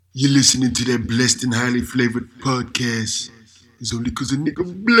You're listening to that blessed and highly flavored podcast. It's only cause a nigga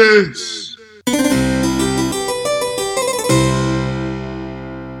blessed.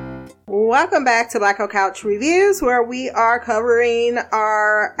 Welcome back to Black Hole Couch Reviews, where we are covering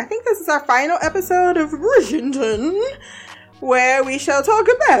I think this is our final episode of Bridgerton, where we shall talk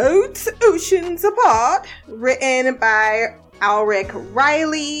about Oceans Apart, written by Alric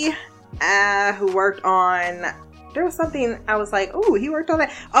Riley, who worked on, there was something I was like, oh, he worked on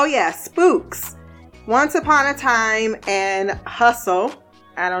that. Oh yeah, Spooks, Once Upon a Time, and Hustle.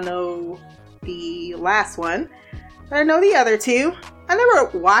 I don't know the last one, but I know the other two. I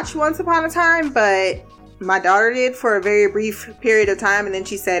never watched Once Upon a Time, but my daughter did for a very brief period of time, and then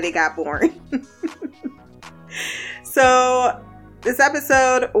she said it got boring. So this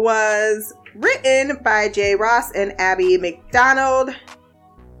episode was written by Jay Ross and Abby McDonald.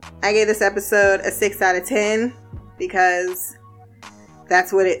 I gave this episode a 6 out of 10 because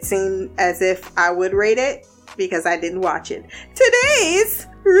that's what it seemed as if I would rate it, because I didn't watch it. Today's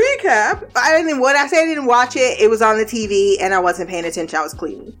recap, I didn't watch it. It was on the TV and I wasn't paying attention. I was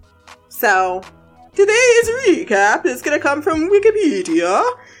cleaning. So today's recap is going to come from Wikipedia.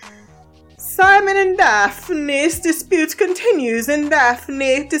 Simon and Daphne's dispute continues, and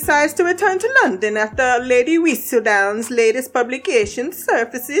Daphne decides to return to London after Lady Whistledown's latest publication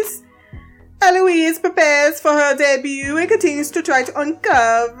surfaces. Eloise prepares for her debut and continues to try to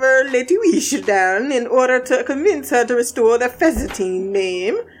uncover Lady Whistledown in order to convince her to restore the Fezzatine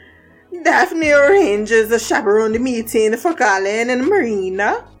name. Daphne arranges a chaperone meeting for Colin and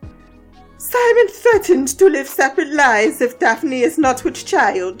Marina. Simon threatens to live separate lives if Daphne is not with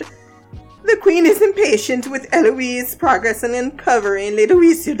child. The Queen is impatient with Eloise's progress in uncovering Lady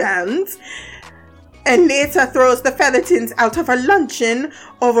Whistledown's, and later throws the Feathertons out of her luncheon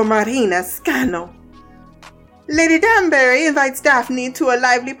over Marina's scandal. Lady Danbury invites Daphne to a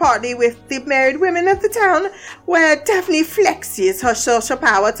lively party with the married women of the town, where Daphne flexes her social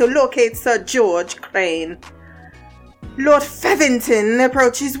power to locate Sir George Crane. Lord Featherington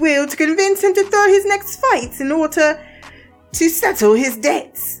approaches Will to convince him to throw his next fight in order to settle his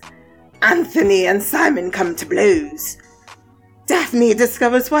debts. Anthony and Simon come to blows. Daphne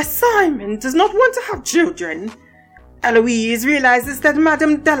discovers why Simon does not want to have children. Eloise realizes that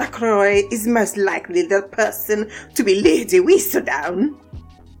Madame Delacroix is most likely the person to be Lady Whistledown.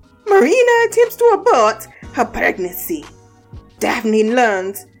 Marina attempts to abort her pregnancy. Daphne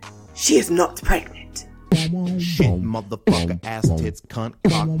learns she is not pregnant. Shit, motherfucker, ass tits, cunt,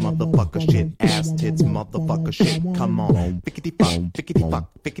 cock, motherfucker, shit, ass tits, motherfucker, shit, come on. Pickety fuck, pickety fuck,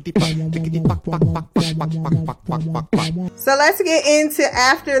 pickety fuck, pickety fuck, fuck, fuck, fuck, fuck, fuck, fuck, fuck, fuck. So let's get into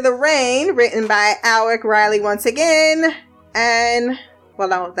After the Rain, written by Alric Riley once again. And, well,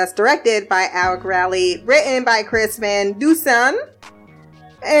 no, that's directed by Alric Riley, written by Chris Van Dusen.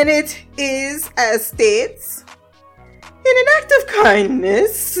 And it is as states: in an act of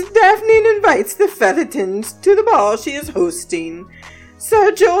kindness, Daphne invites the Feathertons to the ball she is hosting.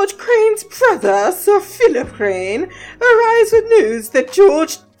 Sir George Crane's brother, Sir Philip Crane, arrives with news that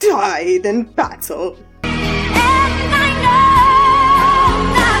George died in battle. And I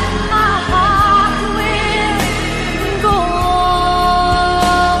know that my heart will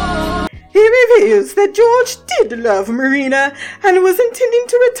go. He reveals that George did love Marina and was intending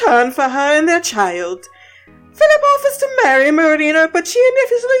to return for her and their child. Philip offers to marry Marina, but she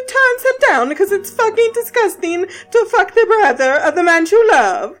initially turns him down because it's fucking disgusting to fuck the brother of the man you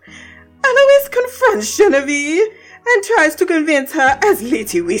love. Eloise confronts Genevieve and tries to convince her as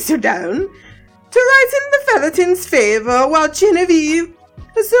Lady Whistledown to rise in the Feathertons' favor, while Genevieve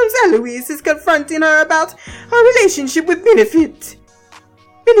assumes Eloise is confronting her about her relationship with Benedict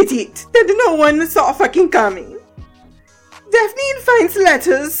that no one saw fucking coming. Daphne finds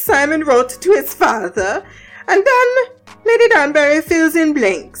letters Simon wrote to his father, and then Lady Danbury fills in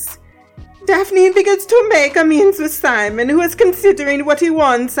blanks. Daphne begins to make amends with Simon, who is considering what he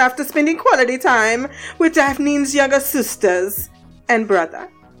wants after spending quality time with Daphne's younger sisters and brother.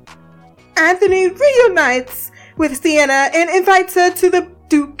 Anthony reunites with Sienna and invites her to the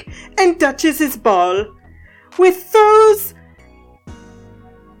Duke and Duchess's ball. Will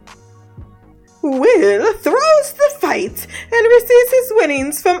throws the fight and receives his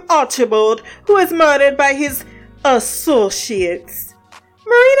winnings from Archibald, who is murdered by his associates.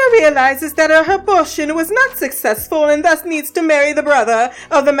 Marina realizes that her abortion was not successful and thus needs to marry the brother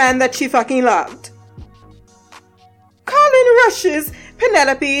of the man that she fucking loved. Colin rushes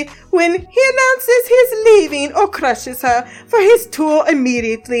Penelope when he announces his leaving or crushes her for his tour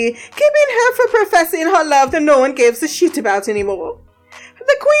immediately, keeping her from professing her love that no one gives a shit about anymore.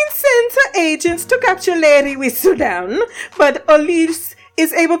 The Queen sends her agents to capture Lady Whistledown, but Elise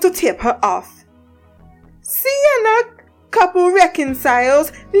is able to tip her off. Sienna couple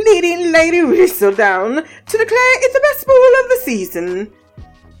reconciles, leading Lady Whistledown to declare it the best ball of the season.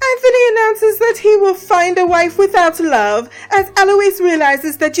 Anthony announces that he will find a wife without love, as Eloise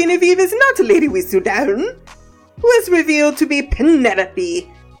realizes that Genevieve is not Lady Whistledown, who is revealed to be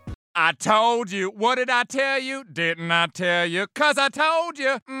Penelope. I told you. What did I tell you? Didn't I tell you? 'Cause I told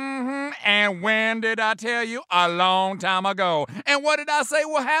you. And when did I tell you? A long time ago. And what did I say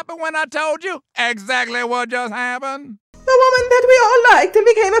will happen when I told you? Exactly what just happened. The woman that we all liked and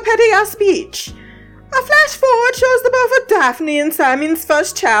became a petty-ass bitch. A flash forward shows the birth of Daphne and Simon's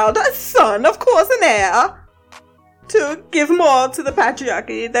first child, a son, of course, an heir. To give more to the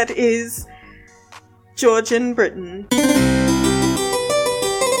patriarchy that is Georgian Britain.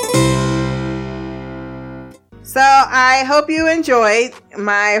 So I hope you enjoyed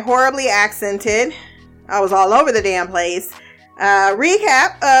my horribly accented, I was all over the damn place,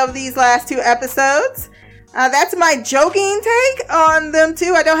 recap of these last two episodes. That's my joking take on them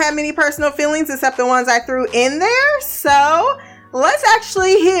too. I don't have many personal feelings except the ones I threw in there. So let's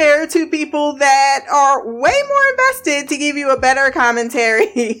actually hear two people that are way more invested to give you a better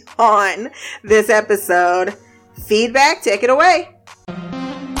commentary on this episode. Feedback, take it away.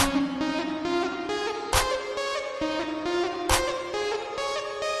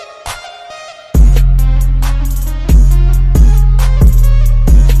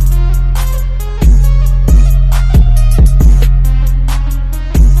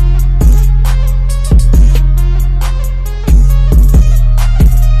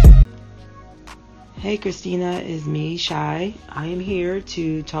 Hey Christina, it's me, Shy. I am here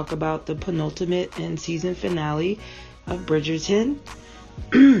to talk about the penultimate and season finale of Bridgerton.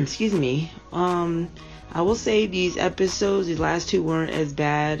 Excuse me. I will say these episodes, these last two, weren't as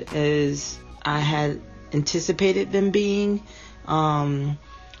bad as I had anticipated them being. I'm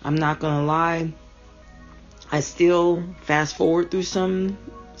not gonna lie. I still fast forward through some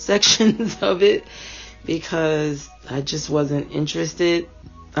sections of it because I just wasn't interested.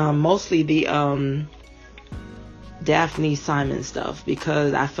 Mostly the Daphne Simon stuff,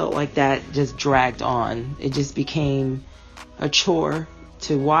 because I felt like that just dragged on. It just became a chore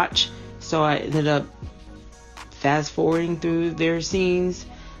to watch, so I ended up fast forwarding through their scenes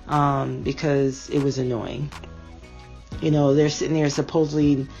because it was annoying. You know, they're sitting there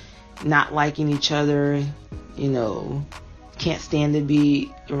supposedly not liking each other, you know, can't stand to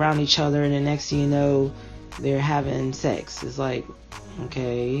be around each other, and the next thing you know, they're having sex. It's like,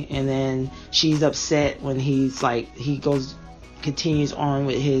 okay. And then she's upset when he's like, continues on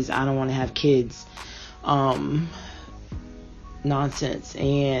with his I don't want to have kids nonsense,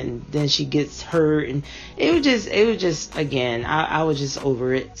 and then she gets hurt, and it was just again, I was just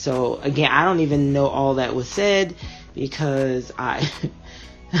over it. So again, I don't even know all that was said because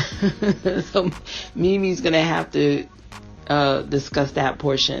so Mimi's gonna have to discuss that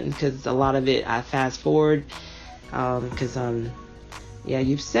portion, because a lot of it I fast forward because yeah,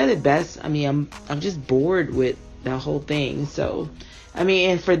 you've said it best. I mean, I'm just bored with the whole thing. So, I mean,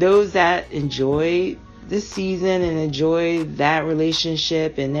 and for those that enjoy this season and enjoy that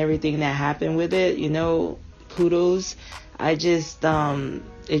relationship and everything that happened with it, you know, kudos. I just,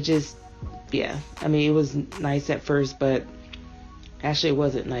 yeah. I mean, it was nice at first, but actually it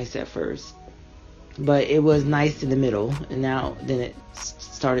wasn't nice at first. But it was nice in the middle, and then it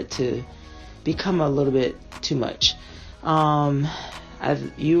started to become a little bit too much.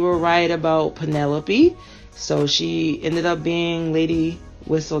 You were right about Penelope. So she ended up being Lady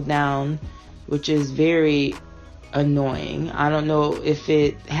Whistledown, which is very annoying. I don't know if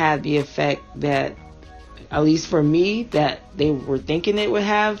it had the effect that, at least for me, that they were thinking it would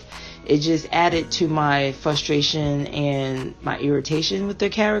have. It just added to my frustration and my irritation with the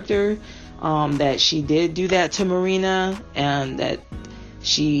character, that she did do that to Marina, and that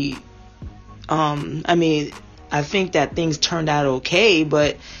she, I mean, I think that things turned out okay,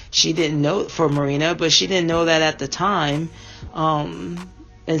 but she didn't know for Marina, but she didn't know that at the time. And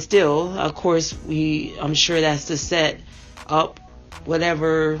still, of course, I'm sure that's to set up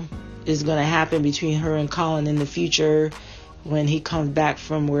whatever is going to happen between her and Colin in the future when he comes back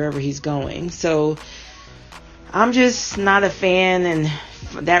from wherever he's going. So I'm just not a fan, and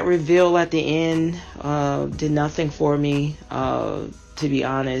that reveal at the end did nothing for me, to be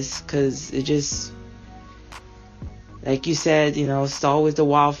honest, because it just, like you said, you know, it's always the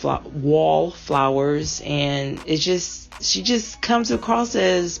wallflowers, and she just comes across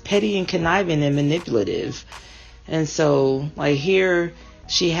as petty and conniving and manipulative. And so, like, here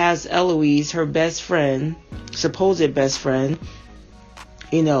she has Eloise, her best friend, supposed best friend,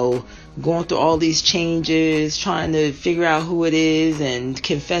 going through all these changes, trying to figure out who it is, and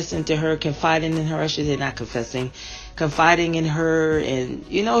confessing to her, confiding in her. I should say not confessing, confiding in her. And,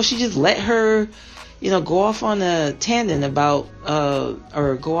 she just let her, go off on a tangent about,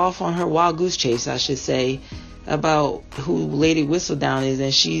 or go off on her wild goose chase, I should say, about who Lady Whistledown is.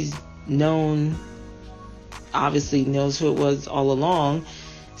 And she's obviously knows who it was all along.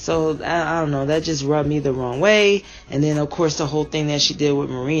 So, I don't know, that just rubbed me the wrong way. And then, of course, the whole thing that she did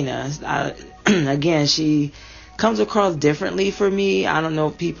with Marina. Again, she comes across differently for me. I don't know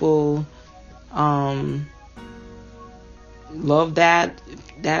if people love that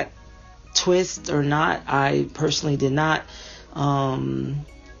twist or not. I personally did not. And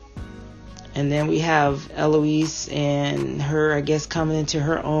then we have Eloise and her, I guess, coming into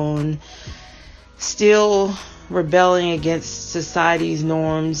her own, still rebelling against society's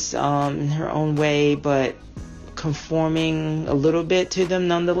norms in her own way, but conforming a little bit to them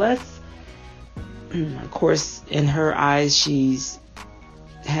nonetheless. Of course, in her eyes, she's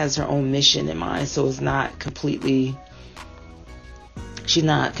has her own mission in mind, so she's not completely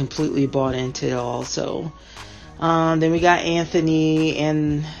bought into it all. So then we got Anthony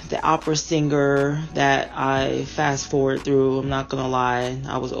and the opera singer that I fast forward through. I'm not gonna lie,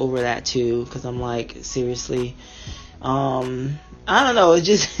 I was over that too, because I'm like, seriously, I don't know, it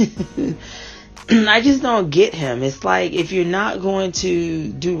just I just don't get him. It's like, if you're not going to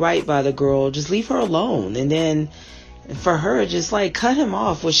do right by the girl, just leave her alone. And then for her, just like cut him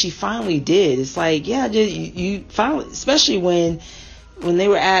off, what she finally did. It's like, yeah, you finally, especially when they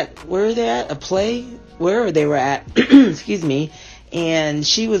were at, where were they at? A play? Wherever they were at, excuse me, and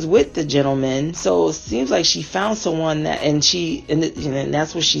she was with the gentleman. So it seems like she found someone that, and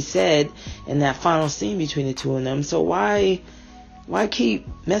that's what she said in that final scene between the two of them. So why keep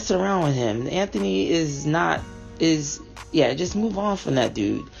messing around with him? Anthony just move on from that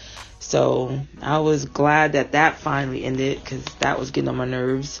dude. So I was glad that finally ended, because that was getting on my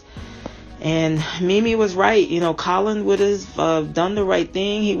nerves. And Mimi was right. Colin would have done the right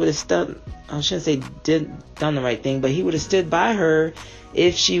thing. He would have I shouldn't say done the right thing, but he would have stood by her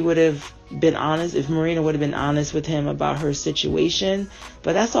if she would have been honest, if Marina would have been honest with him about her situation.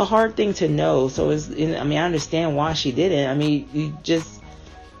 But that's a hard thing to know. So I understand why she didn't. You just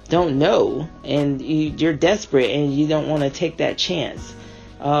don't know, and you're desperate, and you don't want to take that chance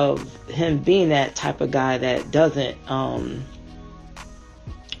of him being that type of guy that doesn't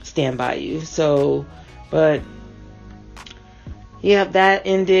stand by you. So, but yeah, that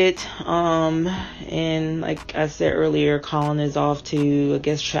ended. And like I said earlier, Colin is off to, I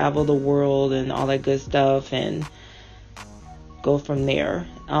guess, travel the world and all that good stuff, and go from there.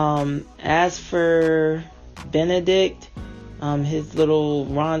 As for Benedict, his little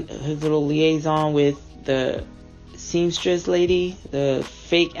liaison with the seamstress lady, the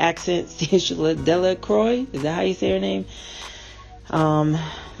fake accent seamstress Delacroix, is that how you say her name?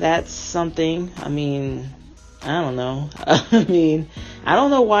 That's something. I don't know. I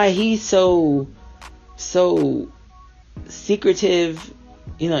don't know why he's so secretive,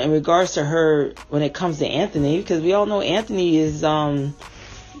 in regards to her when it comes to Anthony, because we all know Anthony is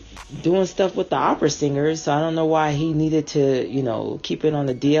doing stuff with the opera singers. So I don't know why he needed to, keep it on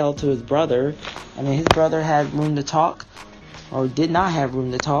the DL to his brother. His brother had room to talk, or did not have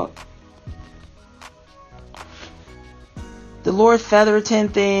room to talk. The Lord Featherton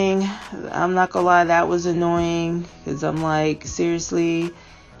thing, I'm not gonna lie, that was annoying, because I'm like, seriously,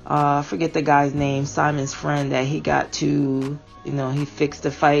 I forget the guy's name, Simon's friend, that he got to, he fixed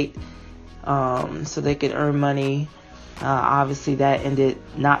the fight so they could earn money. Obviously that ended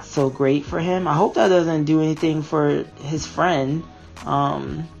not so great for him. I hope that doesn't do anything for his friend,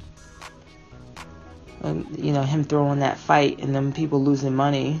 him throwing that fight and them people losing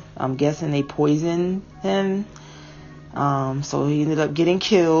money. I'm guessing they poisoned him. So he ended up getting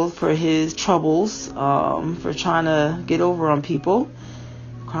killed for his troubles, for trying to get over on people.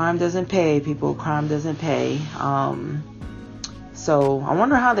 Crime doesn't pay, people. Crime doesn't pay. So I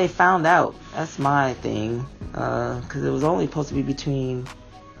wonder how they found out. That's my thing. Because it was only supposed to be between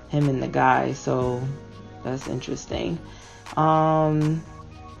him and the guy. So that's interesting.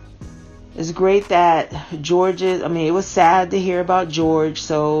 It's great that George is, it was sad to hear about George,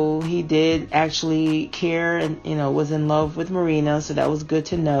 so he did actually care and, was in love with Marina, so that was good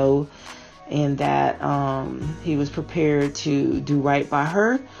to know, and that he was prepared to do right by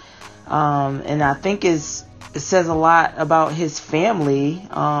her. And I think it says a lot about his family,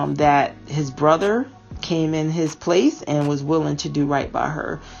 that his brother came in his place and was willing to do right by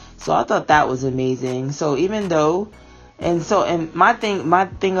her. So I thought that was amazing. So even though, and my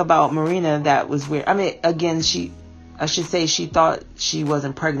thing about Marina that was weird. Again, I should say she thought she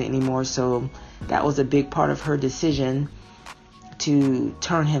wasn't pregnant anymore, so that was a big part of her decision to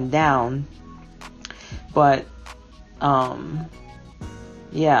turn him down. But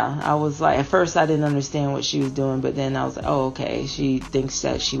yeah, I was like, at first I didn't understand what she was doing, but then I was like, oh, okay, she thinks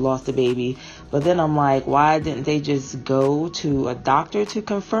that she lost the baby. But then I'm like, why didn't they just go to a doctor to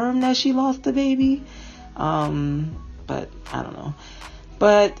confirm that she lost the baby? But I don't know.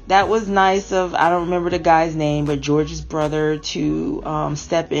 But that was nice of, I don't remember the guy's name, but George's brother to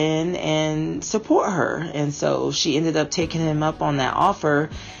step in and support her. And so she ended up taking him up on that offer.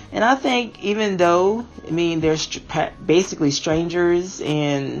 And I think even though, I mean, they're basically strangers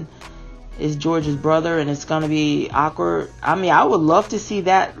and is George's brother and it's going to be awkward. I mean, I would love to see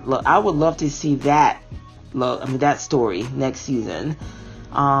that. I would love to see that. That story next season.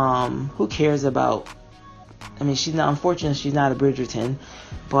 Who cares about, I mean, unfortunately, she's not a Bridgerton,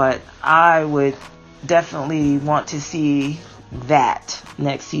 but I would definitely want to see that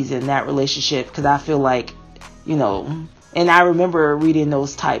next season, that relationship, because I feel like, you know, and I remember reading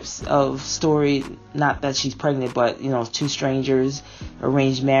those types of story, not that she's pregnant, but, you know, two strangers,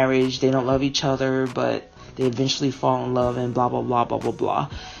 arranged marriage, they don't love each other, but they eventually fall in love and blah, blah, blah, blah, blah, blah.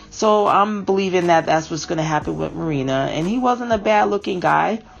 So I'm believing that that's what's going to happen with Marina, and he wasn't a bad looking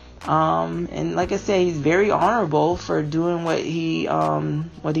guy. And like I said, he's very honorable for doing what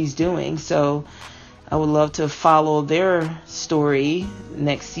he's doing. So I would love to follow their story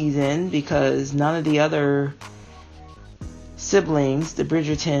next season, because none of the other siblings, the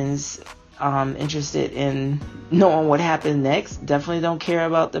Bridgertons, interested in knowing what happened next. Definitely don't care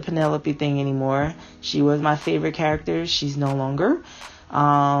about the Penelope thing anymore. She was my favorite character. She's no longer.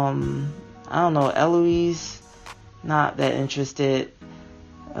 I don't know, Eloise, not that interested.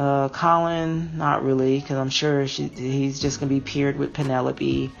 Colin, not really, because I'm sure he's just going to be paired with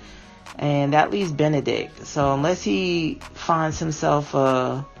Penelope. And that leaves Benedict. So unless he finds himself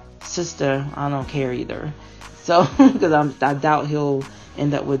a sister, I don't care either. So, because I doubt he'll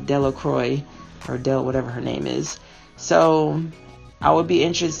end up with Delacroix, or Del, whatever her name is. So I would be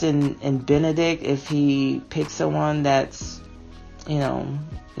interested in Benedict if he picks someone that's, you know,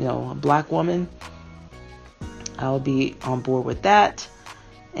 a black woman. I'll be on board with that.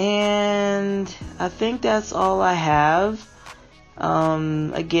 And I think that's all I have.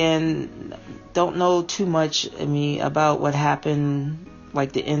 Again, don't know too much, about what happened,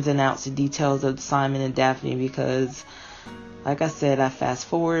 like the ins and outs, the details of Simon and Daphne, because, like I said, I fast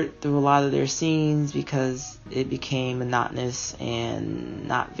forward through a lot of their scenes because it became monotonous and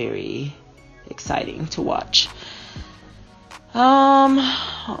not very exciting to watch. On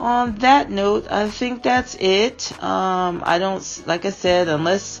that note, I think that's it. I don't, like I said,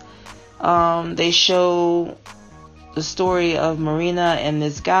 unless they show the story of Marina and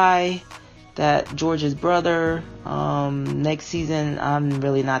this guy, that George's brother, next season, I'm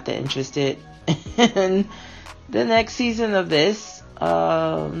really not that interested in the next season of this.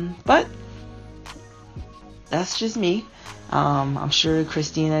 But that's just me. I'm sure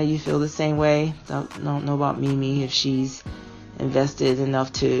Christina, you feel the same way. Don't know about Mimi, if she's invested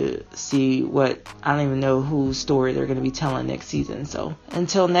enough to see what, I don't even know whose story they're going to be telling next season. So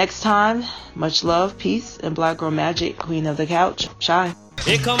until next time, much love, peace, and Black Girl Magic, Queen of the Couch, Shy.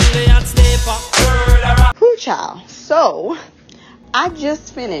 Here come the hot stepper. Whoo child. So I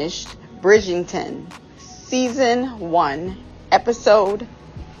just finished Bridgerton season 1 episode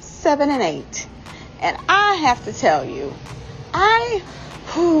 7 and 8, and I have to tell you,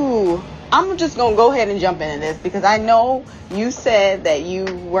 I'm just going to go ahead and jump into this, because I know you said that you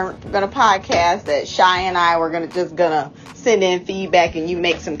weren't going to podcast, that Shy and I were going to send in feedback and you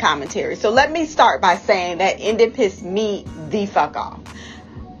make some commentary. So let me start by saying that ending pissed me the fuck off.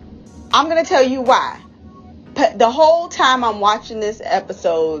 I'm going to tell you why. The whole time I'm watching these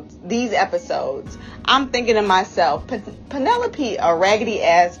episodes, I'm thinking to myself, Penelope a raggedy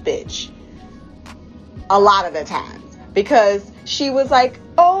ass bitch. A lot of the times. Because she was like,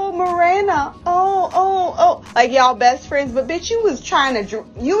 oh, Miranda, oh, like y'all best friends, but bitch, you was trying to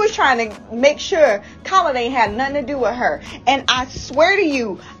make sure Colin ain't had nothing to do with her. And I swear to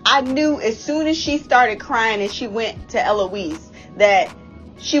you, I knew as soon as she started crying and she went to Eloise that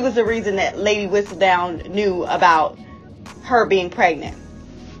she was the reason that Lady Whistledown knew about her being pregnant.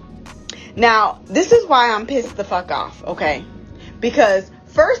 Now, this is why I'm pissed the fuck off, okay? Because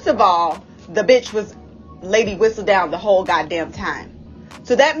first of all, the bitch was Lady Whistledown the whole goddamn time.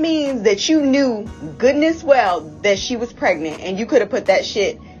 So that means that you knew goodness well that she was pregnant, and you could have put that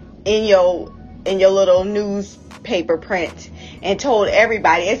shit in your little newspaper print and told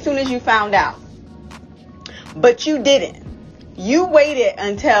everybody as soon as you found out. But you didn't. You waited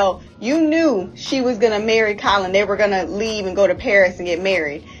until You knew she was going to marry Colin. They were going to leave and go to Paris and get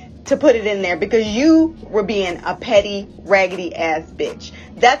married, to put it in there, because you were being a petty, raggedy ass bitch.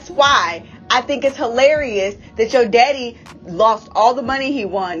 That's why I think it's hilarious that your daddy lost all the money he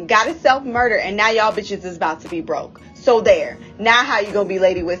won, got himself murdered, and now y'all bitches is about to be broke. So there. Now how you gonna be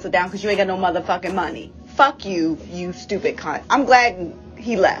Lady Whistledown because you ain't got no motherfucking money? Fuck you, you stupid cunt. I'm glad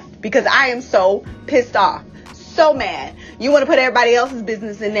he left because I am so pissed off. So mad. You want to put everybody else's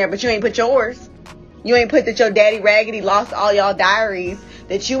business in there, but you ain't put yours. You ain't put that your daddy raggedy lost all y'all diaries,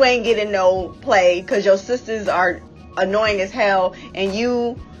 that you ain't getting no play because your sisters are annoying as hell and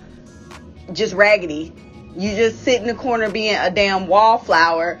you just raggedy. You just sit in the corner being a damn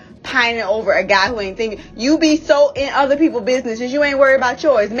wallflower, pining over a guy who ain't thinking. You be so in other people's businesses, you ain't worried about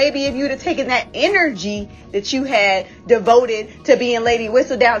yours. Maybe if you'd have taken that energy that you had devoted to being Lady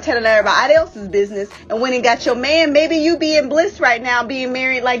Whistledown, telling everybody else's business, and went and got your man, maybe you be in bliss right now, being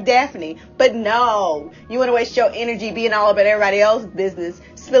married like Daphne. But no, you want to waste your energy being all about everybody else's business,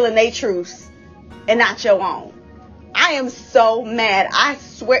 spilling their truths, and not your own. I am so mad. I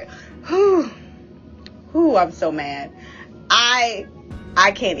swear. I'm so mad.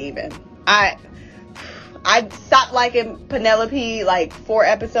 I can't even. I stopped liking Penelope like 4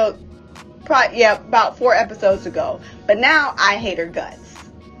 episodes. About 4 episodes ago. But now I hate her guts.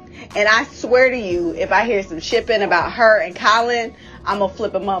 And I swear to you, if I hear some shipping about her and Colin, I'm gonna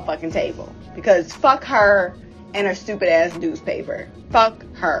flip a motherfucking table. Because fuck her and her stupid ass newspaper. Fuck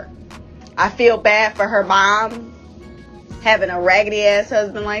her. I feel bad for her mom having a raggedy ass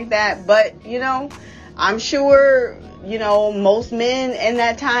husband like that. But, you know, I'm sure, you know, most men in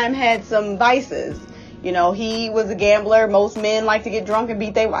that time had some vices. You know, he was a gambler. Most men like to get drunk and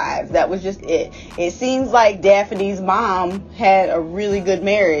beat their wives. That was just it. It seems like Daphne's mom had a really good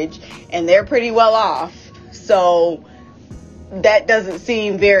marriage and they're pretty well off. So that doesn't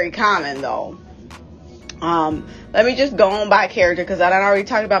seem very common though. Let me just go on by character because I done already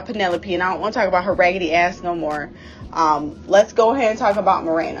talked about Penelope and I don't want to talk about her raggedy ass no more. Let's go ahead and talk about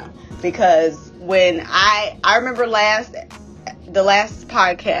Morena, because when I remember the last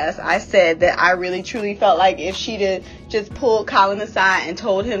podcast, I said that I really truly felt like if she'd just pulled Colin aside and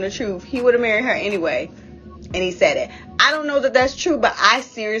told him the truth, he would have married her anyway. And he said it. I don't know that that's true, but I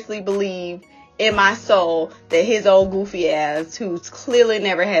seriously believe in my soul that his old goofy ass, who's clearly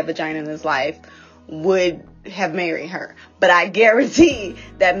never had vagina in his life, would have married her. But I guarantee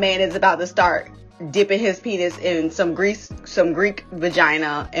that man is about to start dipping his penis in some Greek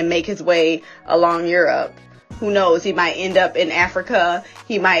vagina and make his way along Europe. Who knows? He might end up in Africa.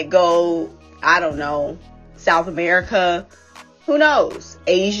 He might go, I don't know, South America. Who knows?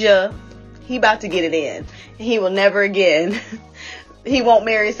 Asia. He about to get it in. He will never again. He won't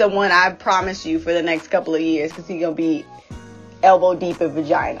marry someone, I promise you, for the next couple of years, because he's going to be elbow deep in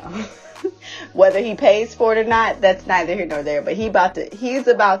vagina. Whether he pays for it or not, that's neither here nor there. But he's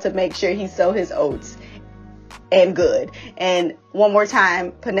about to make sure he sow his oats and good. And one more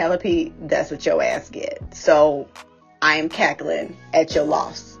time, Penelope, that's what your ass get. So I am cackling at your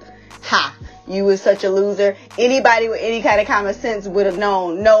loss. Ha! You was such a loser. Anybody with any kind of common sense would have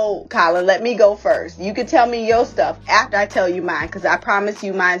known, no, Colin, let me go first. You can tell me your stuff after I tell you mine, because I promise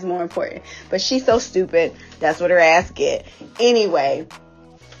you mine's more important. But she's so stupid. That's what her ass get. Anyway,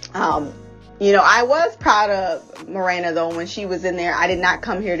 you know, I was proud of Morena, though, when she was in there. I did not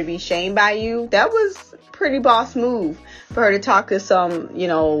come here to be shamed by you. That was pretty boss move for her to talk to some, you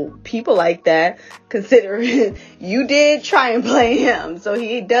know, people like that, considering you did try and play him. So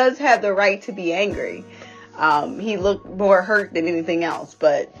he does have the right to be angry. He looked more hurt than anything else,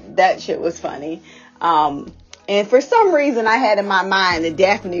 but that shit was funny. And for some reason, I had in my mind that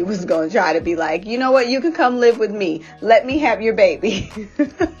Daphne was going to try to be like, you know what? You can come live with me. Let me have your baby.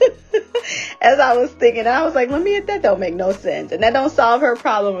 As I was thinking, I was like, that don't make no sense. And that don't solve her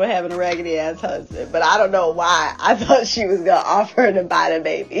problem of having a raggedy ass husband. But I don't know why. I thought she was going to offer her to buy the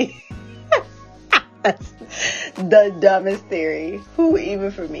baby. That's the dumbest theory. Who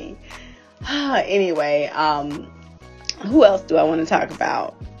even for me? Anyway, who else do I want to talk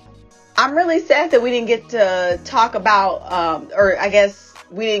about? I'm really sad that we didn't get to talk about, or I guess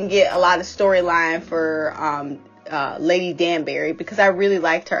we didn't get a lot of storyline for Lady Danbury, because I really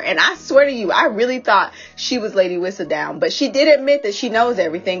liked her. And I swear to you, I really thought she was Lady Whistledown. But she did admit that she knows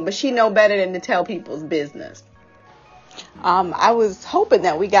everything, but she know better than to tell people's business. I was hoping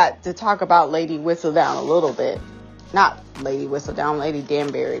that we got to talk about Lady Whistledown a little bit. Not Lady Whistledown, Lady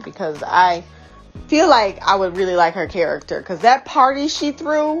Danbury, because I feel like I would really like her character, because that party she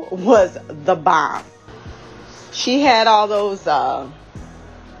threw was the bomb. She had all those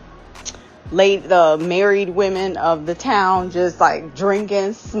the married women of the town just like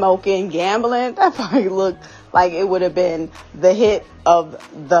drinking, smoking, gambling. That probably looked like it would have been the hit of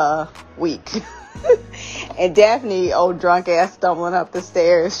the week. And Daphne, old drunk ass, stumbling up the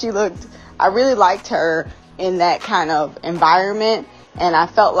stairs. I really liked her in that kind of environment, and I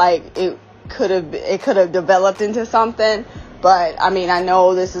felt like it could have developed into something. But I mean, I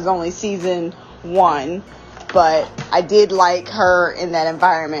know this is only season 1, but I did like her in that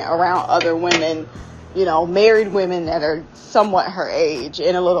environment around other women, you know, married women that are somewhat her age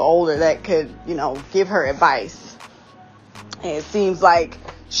and a little older that could, you know, give her advice. And it seems like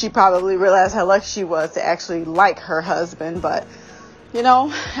she probably realized how lucky she was to actually like her husband. But, you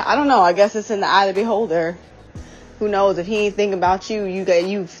know, I don't know. I guess it's in the eye of the beholder. Who knows? If he ain't thinking about you, you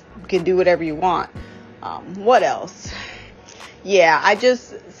can do whatever you want. What else? Yeah,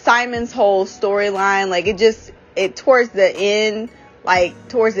 Simon's whole storyline, like towards the end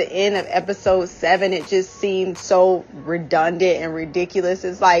of episode 7, it just seemed so redundant and ridiculous.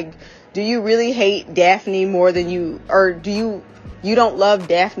 It's like, do you really hate Daphne more than you don't love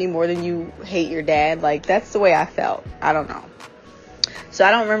Daphne more than you hate your dad? Like, that's the way I felt. I don't know. So I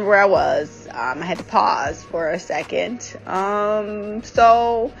don't remember where I was. I had to pause for a second.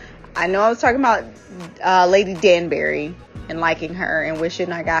 So I know I was talking about Lady Danbury and liking her and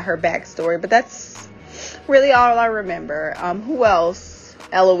wishing I got her backstory, but that's really all I remember. Who else?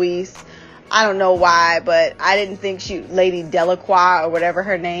 Eloise. I don't know why, but I didn't think Lady Delacroix or whatever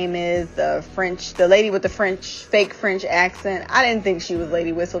her name is, the lady with the fake French accent, I didn't think she was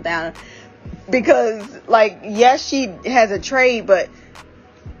Lady Whistledown, because, like, yes, she has a trade, but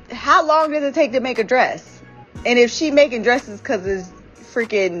how long does it take to make a dress? And if she making dresses because it's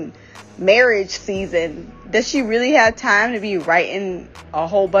freaking marriage season, does she really have time to be writing a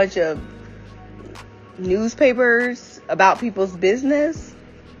whole bunch of newspapers about people's business?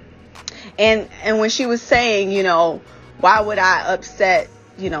 And when she was saying, you know, why would I upset,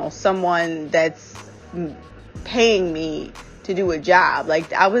 you know, someone that's paying me to do a job?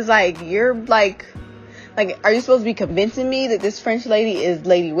 Like, I was like, you're like, are you supposed to be convincing me that this French lady is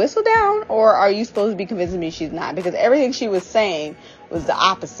Lady Whistledown? Or are you supposed to be convincing me she's not? Because everything she was saying was the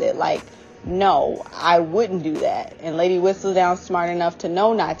opposite. Like, no, I wouldn't do that. And Lady Whistledown's smart enough to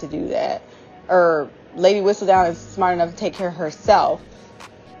know not to do that. Or Lady Whistledown is smart enough to take care of herself.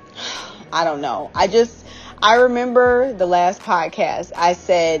 I don't know. I remember the last podcast, I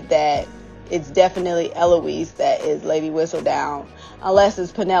said that it's definitely Eloise that is Lady Whistledown, unless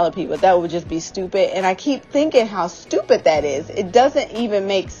it's Penelope, but that would just be stupid. And I keep thinking how stupid that is. It doesn't even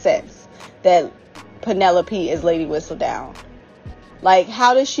make sense that Penelope is Lady Whistledown. Like,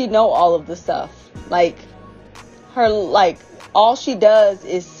 how does she know all of the stuff? Like, all she does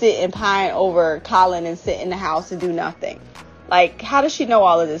is sit and pine over Colin and sit in the house and do nothing. Like, how does she know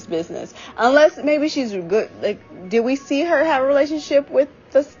all of this business? Unless maybe she's good. Like, did we see her have a relationship with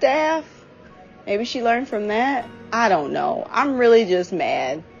the staff? Maybe she learned from that. I don't know. I'm really just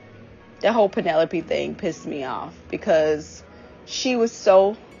mad. The whole Penelope thing pissed me off because she was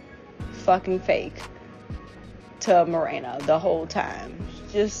so fucking fake to Morena the whole time.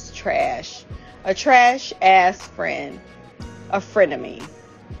 Just trash. A trash ass friend. A frenemy,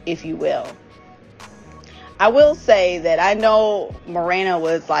 if you will. I will say that I know Morena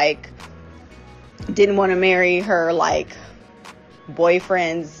was like, didn't want to marry her like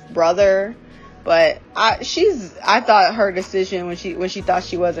boyfriend's brother, but I thought her decision when she thought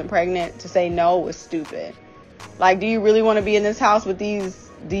she wasn't pregnant to say no was stupid. Like, do you really want to be in this house with these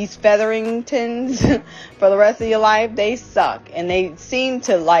Featheringtons for the rest of your life? They suck, and they seem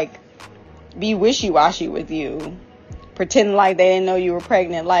to like be wishy-washy with you, pretending like they didn't know you were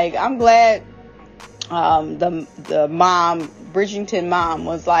pregnant. Like, I'm glad the mom, Bridgerton mom,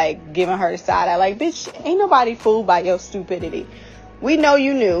 was like giving her the side eye, like, bitch, ain't nobody fooled by your stupidity. We know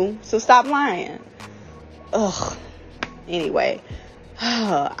you knew, so stop lying. Ugh. Anyway,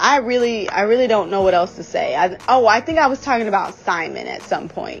 I really don't know what else to say. I think I was talking about Simon at some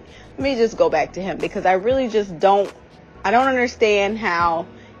point. Let me just go back to him, because I really just don't understand how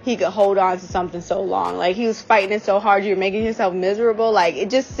he could hold on to something so long. Like, he was fighting it so hard, you're making yourself miserable. Like, it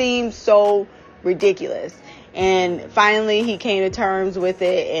just seems so ridiculous. And finally he came to terms with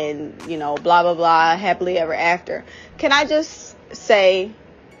it, and, you know, blah blah blah, happily ever after. Can I just say,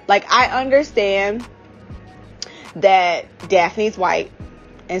 like, I understand that Daphne's white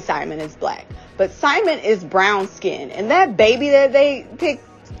and Simon is black, but Simon is brown skin, and that baby that they picked,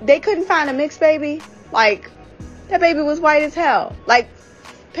 they couldn't find a mixed baby. Like, that baby was white as hell, like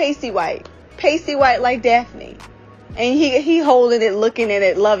pasty white like Daphne. And he holding it, looking at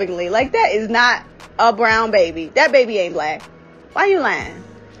it lovingly. Like, that is not a brown baby. That baby ain't black. Why you lying?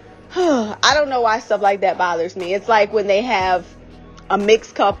 I don't know why stuff like that bothers me. It's like when they have a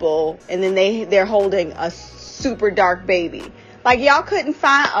mixed couple and then they're holding a super dark baby. Like, y'all couldn't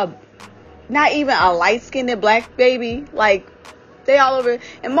find not even a light-skinned black baby. Like, they all over.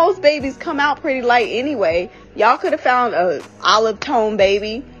 And most babies come out pretty light anyway. Y'all could have found a olive tone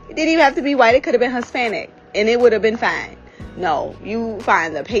baby. It didn't even have to be white. It could have been Hispanic. And it would have been fine. No, you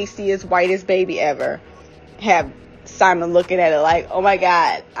find the pastiest, whitest baby ever. Have Simon looking at it like, oh my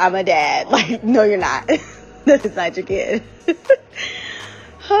God, I'm a dad. Like, no, you're not. That is not your kid.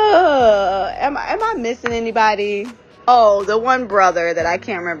 Am I missing anybody? Oh, the one brother that I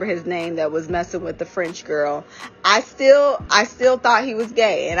can't remember his name that was messing with the French girl. I still thought he was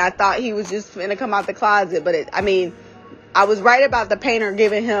gay, and I thought he was just gonna come out the closet. But I was right about the painter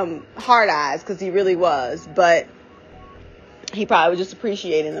giving him hard eyes, because he really was. But he probably was just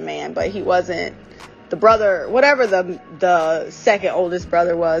appreciating the man. But he wasn't. The brother, whatever the second oldest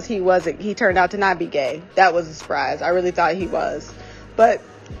brother was, he wasn't. He turned out to not be gay. That was a surprise. I really thought he was. But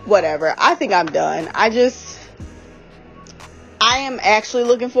whatever. I think I'm done. I am actually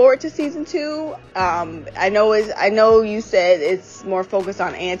looking forward to season 2. I know you said it's more focused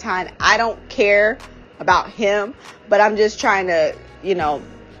on Anton. I don't care about him, but I'm just trying to,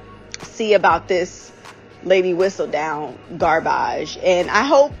 see about this Lady Whistledown garbage. And I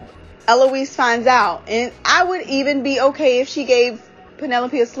hope Eloise finds out. And I would even be okay if she gave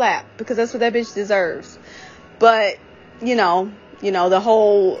Penelope a slap, because that's what that bitch deserves. But, the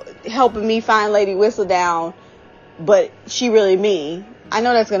whole helping me find Lady Whistledown, but she really me. I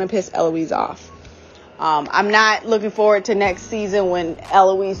know that's going to piss Eloise off. I'm not looking forward to next season when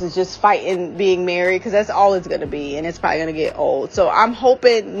Eloise is just fighting being married, because that's all it's going to be, and it's probably going to get old. So I'm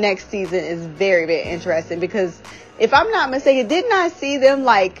hoping next season is very, very interesting, because if I'm not mistaken, didn't I see them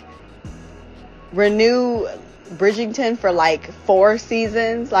renew Bridgerton for 4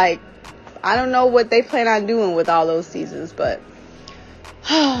 seasons? I don't know what they plan on doing with all those seasons, but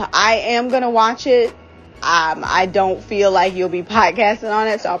I am going to watch it. I don't feel like you'll be podcasting on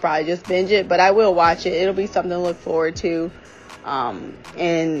it, so I'll probably just binge it, but I will watch it. It'll be something to look forward to.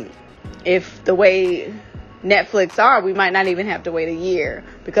 And if the way Netflix are, we might not even have to wait a year,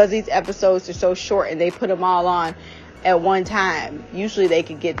 because these episodes are so short and they put them all on at one time. Usually they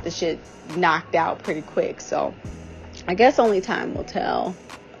could get the shit knocked out pretty quick, so I guess only time will tell.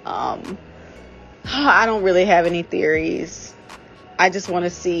 I don't really have any theories. I just want to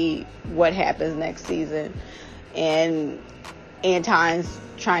see what happens next season. And Anton's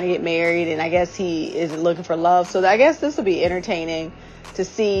trying to get married, and I guess he is looking for love. So I guess this will be entertaining to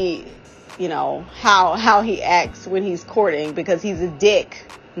see, how he acts when he's courting, because he's a dick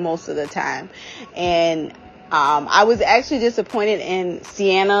most of the time. And I was actually disappointed in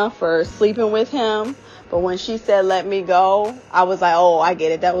Sienna for sleeping with him. But when she said, let me go, I was like, oh, I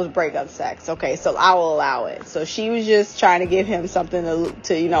get it. That was breakup sex. Okay, so I will allow it. So she was just trying to give him something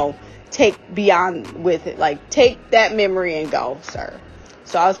to take beyond with it. Take that memory and go, sir.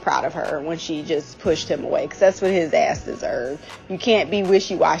 So I was proud of her when she just pushed him away, because that's what his ass deserved. You can't be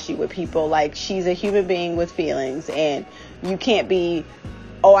wishy-washy with people. She's a human being with feelings, and you can't be,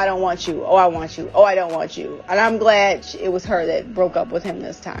 oh, I don't want you. Oh, I want you. Oh, I don't want you. And I'm glad it was her that broke up with him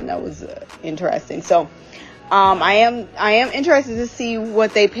this time. That was interesting. So I am interested to see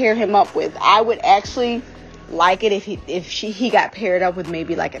what they pair him up with. I would actually like it if he got paired up with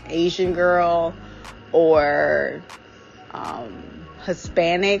maybe an Asian girl or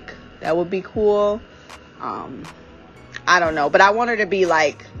Hispanic. That would be cool. I don't know, but I want her to be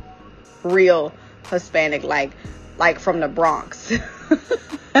real Hispanic, like from the Bronx.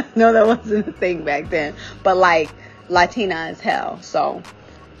 No, that wasn't a thing back then, but Latina as hell. So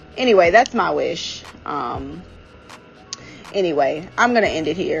anyway, that's my wish. Anyway, I'm gonna end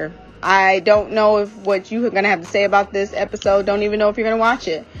it here. I don't know what you are gonna have to say about this episode. Don't even know if you're gonna watch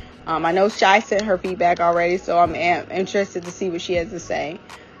it. I know Shy sent her feedback already, so I'm interested to see what she has to say.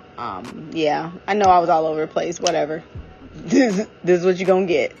 Yeah, I know I was all over the place. Whatever. This is what you're gonna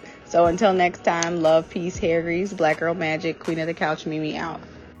get. So until next time, love, peace, hair grease, black girl magic, queen of the couch, Mimi out.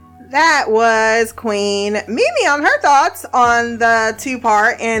 That was Queen Mimi on her thoughts on the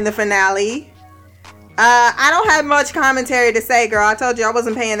 2-part and the finale. I don't have much commentary to say, girl. I told you I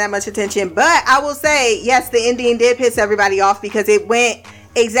wasn't paying that much attention, but I will say, yes, the ending did piss everybody off, because it went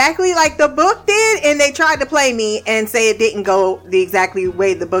exactly like the book did, and they tried to play me and say it didn't go the exactly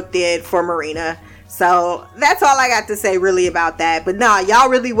way the book did for Marina. So that's all I got to say really about that. But nah, y'all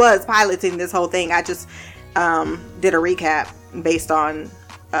really was piloting this whole thing. I just did a recap based on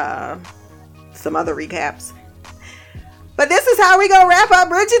some other recaps. But this is how we gonna wrap up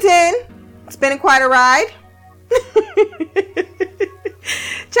Bridgerton. It's been quite a ride.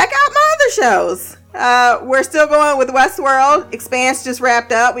 Check out shows. We're still going with Westworld. Expanse just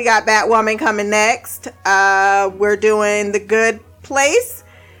wrapped up. We got Batwoman coming next. We're doing The Good Place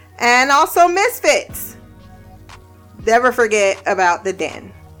and also Misfits. Never forget about The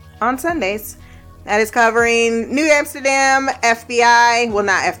Den on Sundays. That is covering New Amsterdam, FBI, well,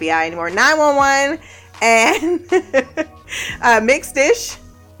 not FBI anymore, 911, and Mixed Dish.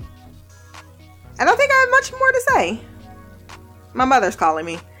 I don't think I have much more to say. My mother's calling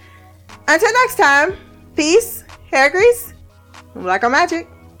me. Until next time, peace, hair grease, black on magic.